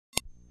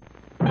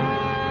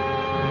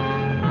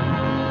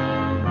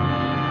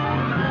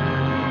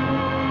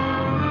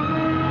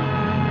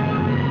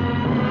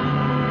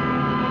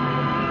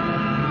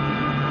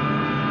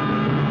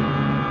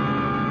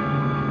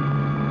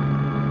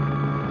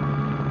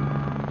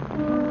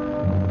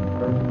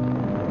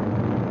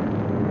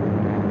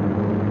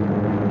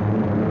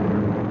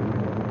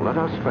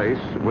Let us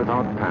face,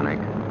 without panic,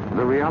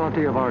 the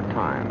reality of our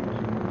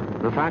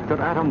times. The fact that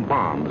atom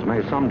bombs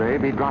may someday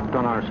be dropped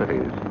on our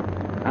cities.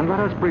 And let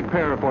us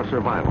prepare for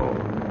survival,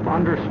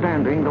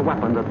 understanding the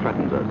weapon that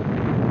threatens us.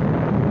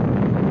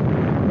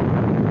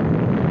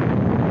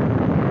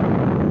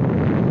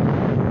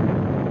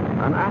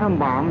 An atom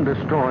bomb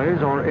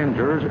destroys or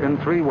injures in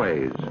three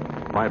ways: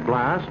 by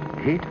blast,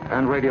 heat,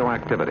 and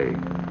radioactivity.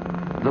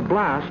 The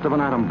blast of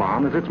an atom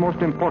bomb is its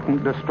most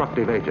important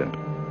destructive agent.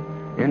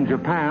 In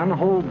Japan,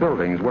 whole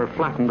buildings were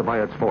flattened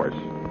by its force.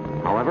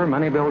 However,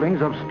 many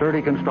buildings of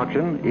sturdy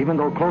construction, even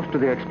though close to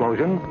the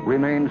explosion,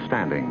 remained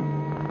standing.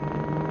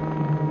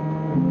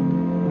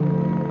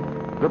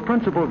 The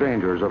principal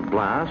dangers of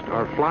blast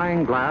are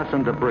flying glass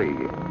and debris,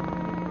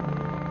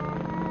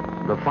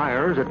 the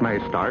fires it may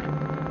start,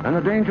 and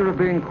the danger of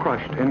being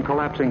crushed in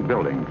collapsing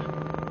buildings.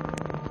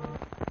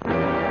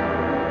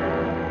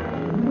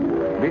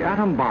 The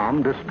atom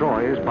bomb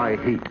destroys by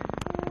heat.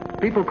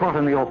 People caught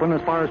in the open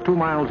as far as 2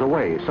 miles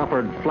away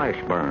suffered flash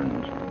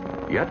burns.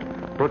 Yet,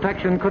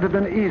 protection could have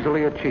been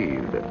easily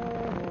achieved.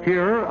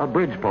 Here, a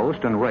bridge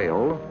post and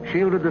rail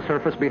shielded the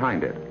surface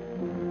behind it.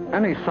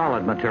 Any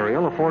solid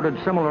material afforded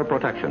similar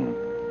protection.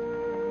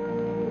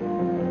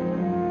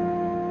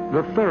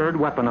 The third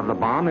weapon of the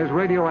bomb is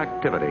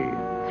radioactivity,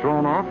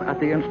 thrown off at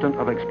the instant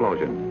of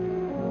explosion.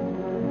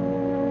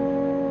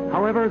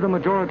 However, the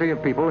majority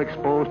of people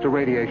exposed to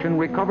radiation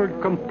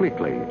recovered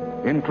completely,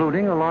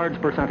 including a large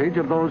percentage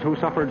of those who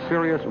suffered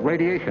serious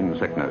radiation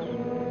sickness.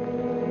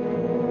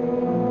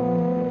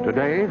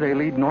 Today, they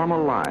lead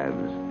normal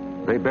lives.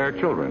 They bear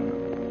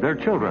children. Their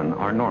children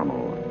are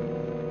normal.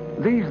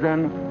 These,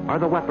 then, are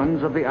the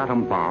weapons of the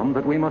atom bomb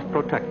that we must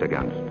protect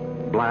against: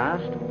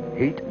 blast,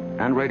 heat,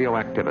 and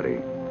radioactivity.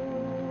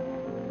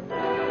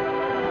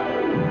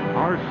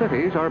 Our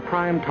cities are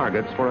prime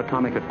targets for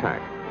atomic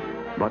attack,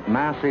 but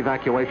mass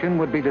evacuation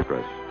would be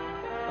disastrous.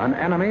 An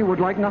enemy would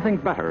like nothing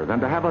better than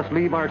to have us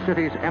leave our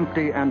cities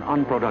empty and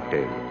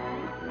unproductive.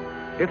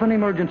 If an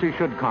emergency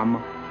should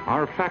come,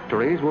 our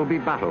factories will be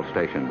battle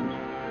stations.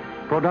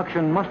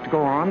 Production must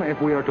go on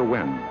if we are to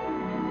win.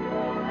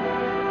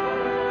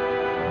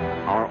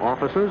 Our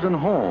offices and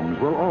homes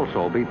will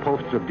also be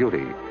posts of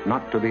duty,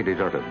 not to be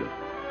deserted.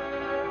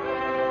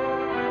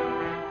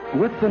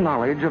 With the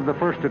knowledge of the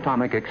first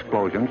atomic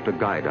explosions to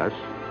guide us,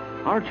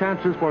 our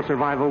chances for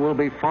survival will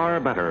be far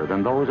better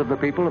than those of the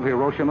people of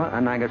Hiroshima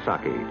and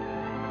Nagasaki,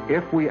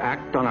 if we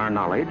act on our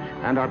knowledge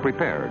and are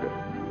prepared.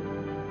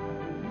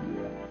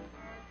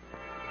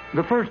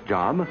 The first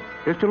job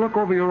is to look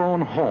over your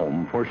own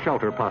home for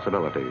shelter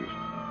possibilities.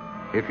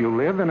 If you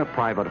live in a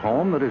private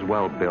home that is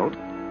well built,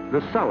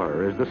 the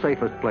cellar is the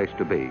safest place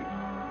to be.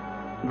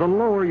 The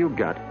lower you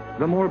get,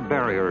 the more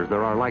barriers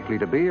there are likely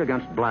to be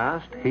against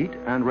blast, heat,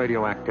 and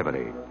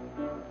radioactivity.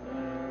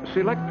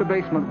 Select the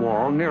basement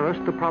wall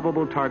nearest the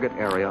probable target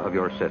area of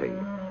your city.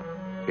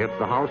 If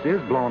the house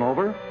is blown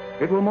over,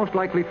 it will most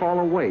likely fall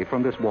away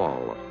from this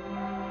wall.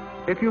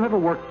 If you have a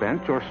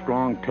workbench or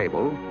strong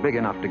table big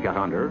enough to get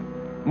under,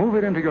 move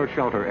it into your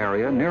shelter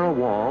area near a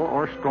wall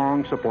or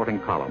strong supporting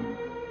column.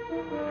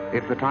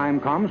 If the time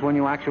comes when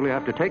you actually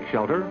have to take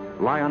shelter,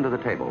 lie under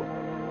the table.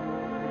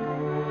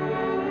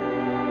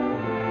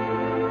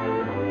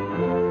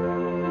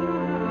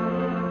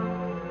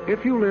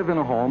 If you live in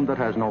a home that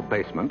has no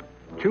basement,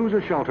 choose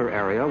a shelter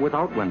area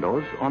without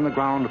windows on the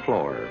ground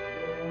floor.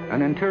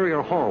 An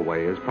interior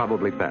hallway is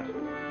probably best.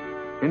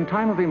 In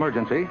time of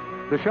emergency,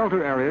 the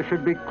shelter area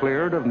should be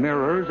cleared of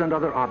mirrors and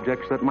other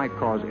objects that might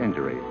cause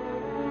injury.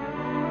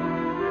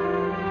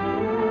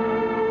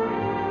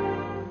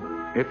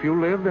 If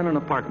you live in an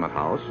apartment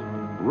house,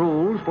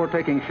 rules for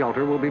taking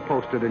shelter will be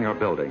posted in your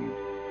building.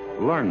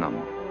 Learn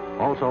them.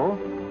 Also,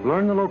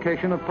 learn the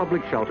location of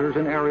public shelters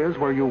in areas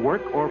where you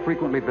work or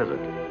frequently visit.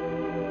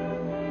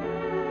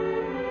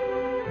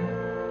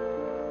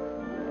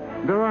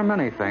 There are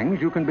many things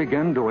you can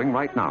begin doing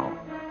right now.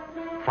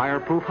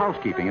 Fireproof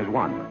housekeeping is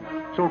one,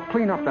 so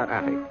clean up that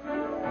attic.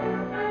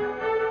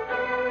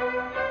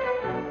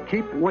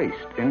 Keep waste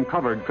in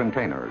covered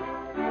containers.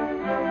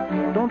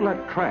 Don't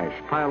let trash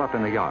pile up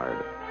in the yard.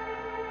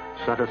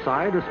 Set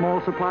aside a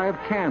small supply of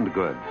canned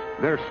goods.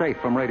 They're safe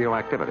from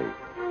radioactivity.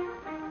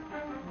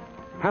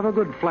 Have a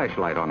good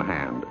flashlight on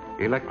hand.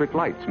 Electric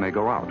lights may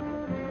go out.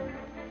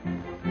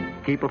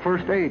 Keep a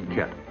first aid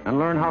kit and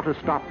learn how to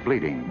stop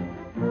bleeding.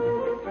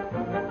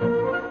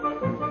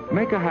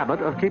 Make a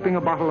habit of keeping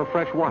a bottle of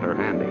fresh water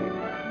handy.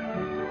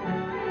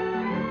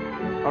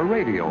 A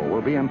radio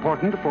will be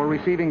important for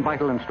receiving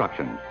vital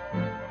instructions.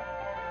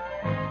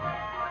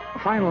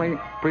 Finally,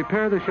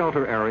 prepare the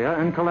shelter area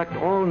and collect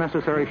all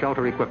necessary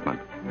shelter equipment.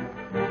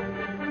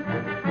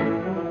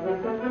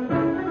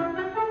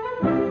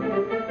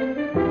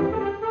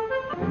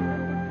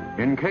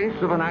 In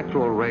case of an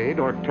actual raid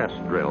or test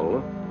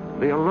drill,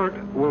 the alert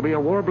will be a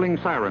warbling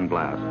siren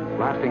blast,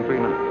 lasting 3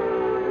 minutes.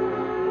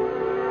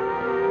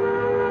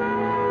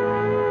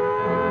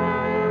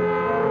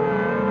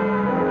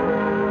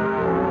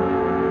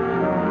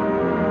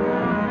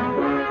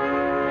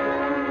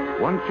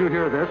 Once you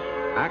hear this,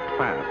 act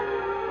fast.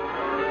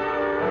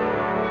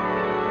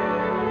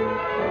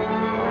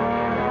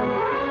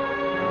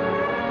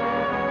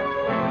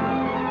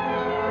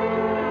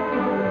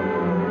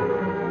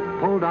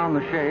 Pull down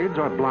the shades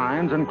or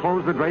blinds and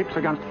close the drapes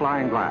against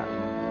flying glass.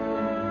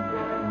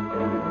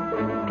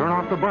 Turn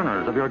off the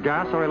burners of your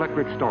gas or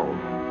electric stove.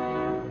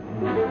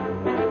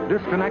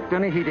 Disconnect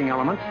any heating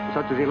elements,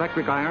 such as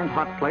electric irons,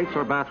 hot plates,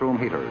 or bathroom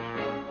heaters.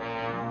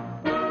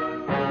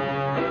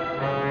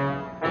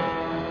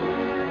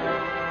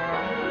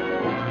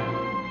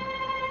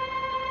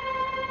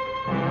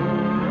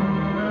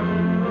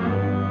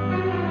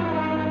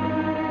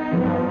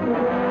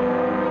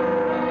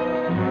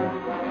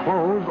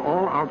 Close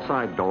all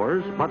outside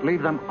doors, but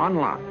leave them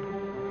unlocked.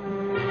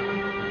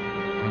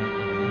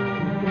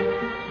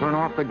 Turn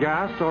off the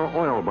gas or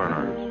oil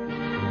burners.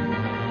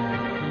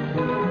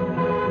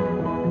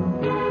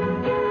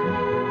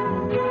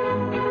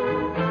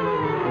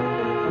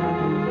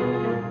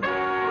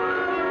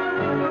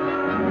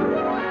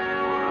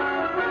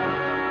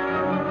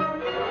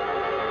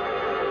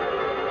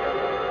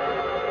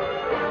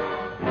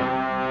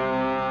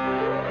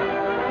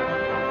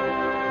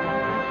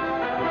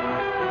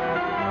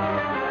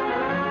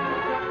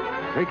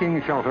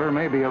 Taking shelter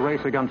may be a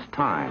race against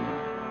time,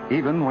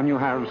 even when you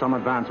have some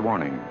advance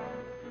warning.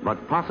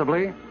 But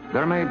possibly,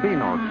 there may be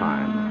no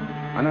time.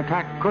 An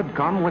attack could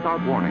come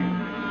without warning.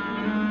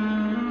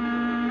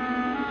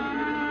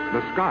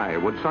 The sky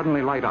would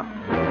suddenly light up.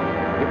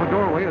 If a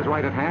doorway is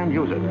right at hand,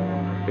 use it.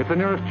 If the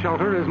nearest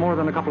shelter is more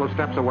than a couple of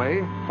steps away,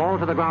 fall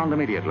to the ground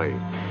immediately.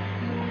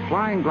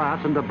 Flying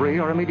glass and debris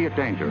are immediate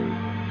dangers,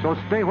 so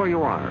stay where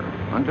you are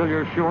until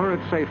you're sure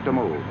it's safe to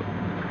move.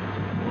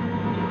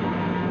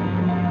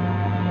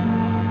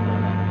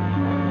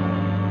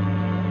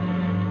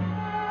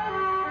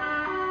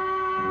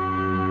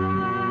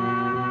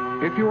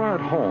 If you are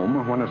at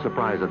home when a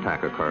surprise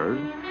attack occurs,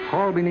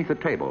 crawl beneath a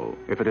table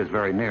if it is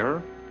very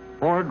near,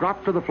 or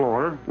drop to the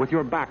floor with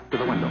your back to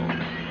the window.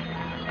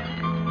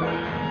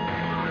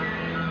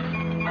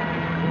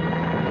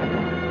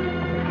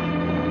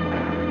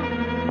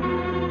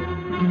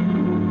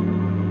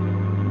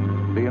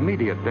 The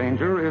immediate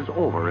danger is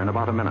over in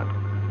about a minute,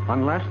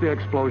 unless the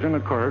explosion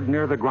occurred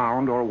near the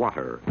ground or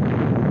water.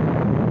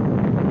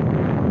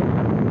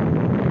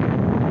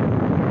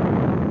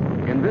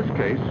 In this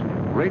case,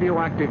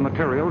 radioactive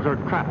materials are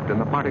trapped in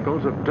the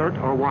particles of dirt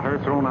or water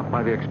thrown up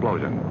by the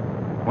explosion.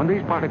 When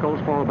these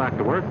particles fall back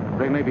to Earth,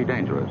 they may be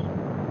dangerous.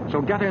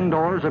 So get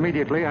indoors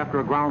immediately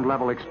after a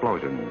ground-level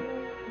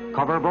explosion.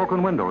 Cover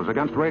broken windows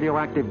against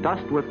radioactive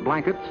dust with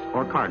blankets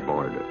or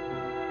cardboard.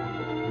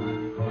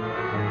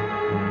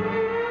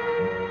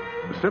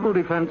 Civil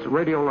defense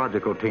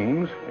radiological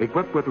teams,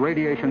 equipped with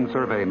radiation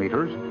survey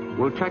meters,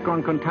 will check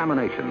on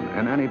contamination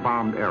in any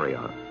bombed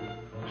area.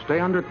 Stay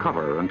under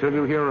cover until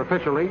you hear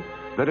officially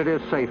that it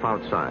is safe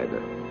outside.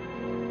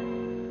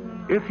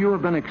 If you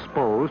have been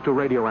exposed to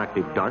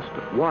radioactive dust,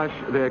 wash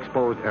the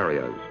exposed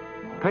areas.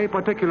 Pay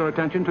particular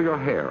attention to your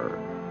hair.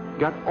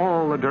 Get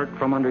all the dirt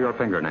from under your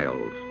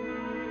fingernails.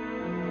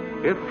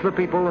 If the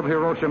people of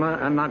Hiroshima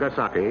and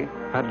Nagasaki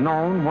had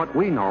known what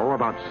we know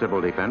about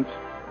civil defense,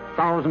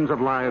 thousands of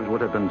lives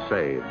would have been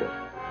saved.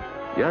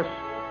 Yes,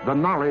 the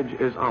knowledge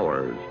is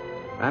ours,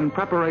 and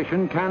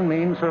preparation can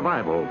mean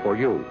survival for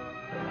you.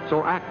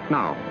 So act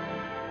now.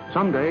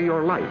 Someday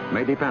your life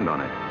may depend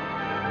on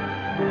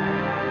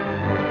it.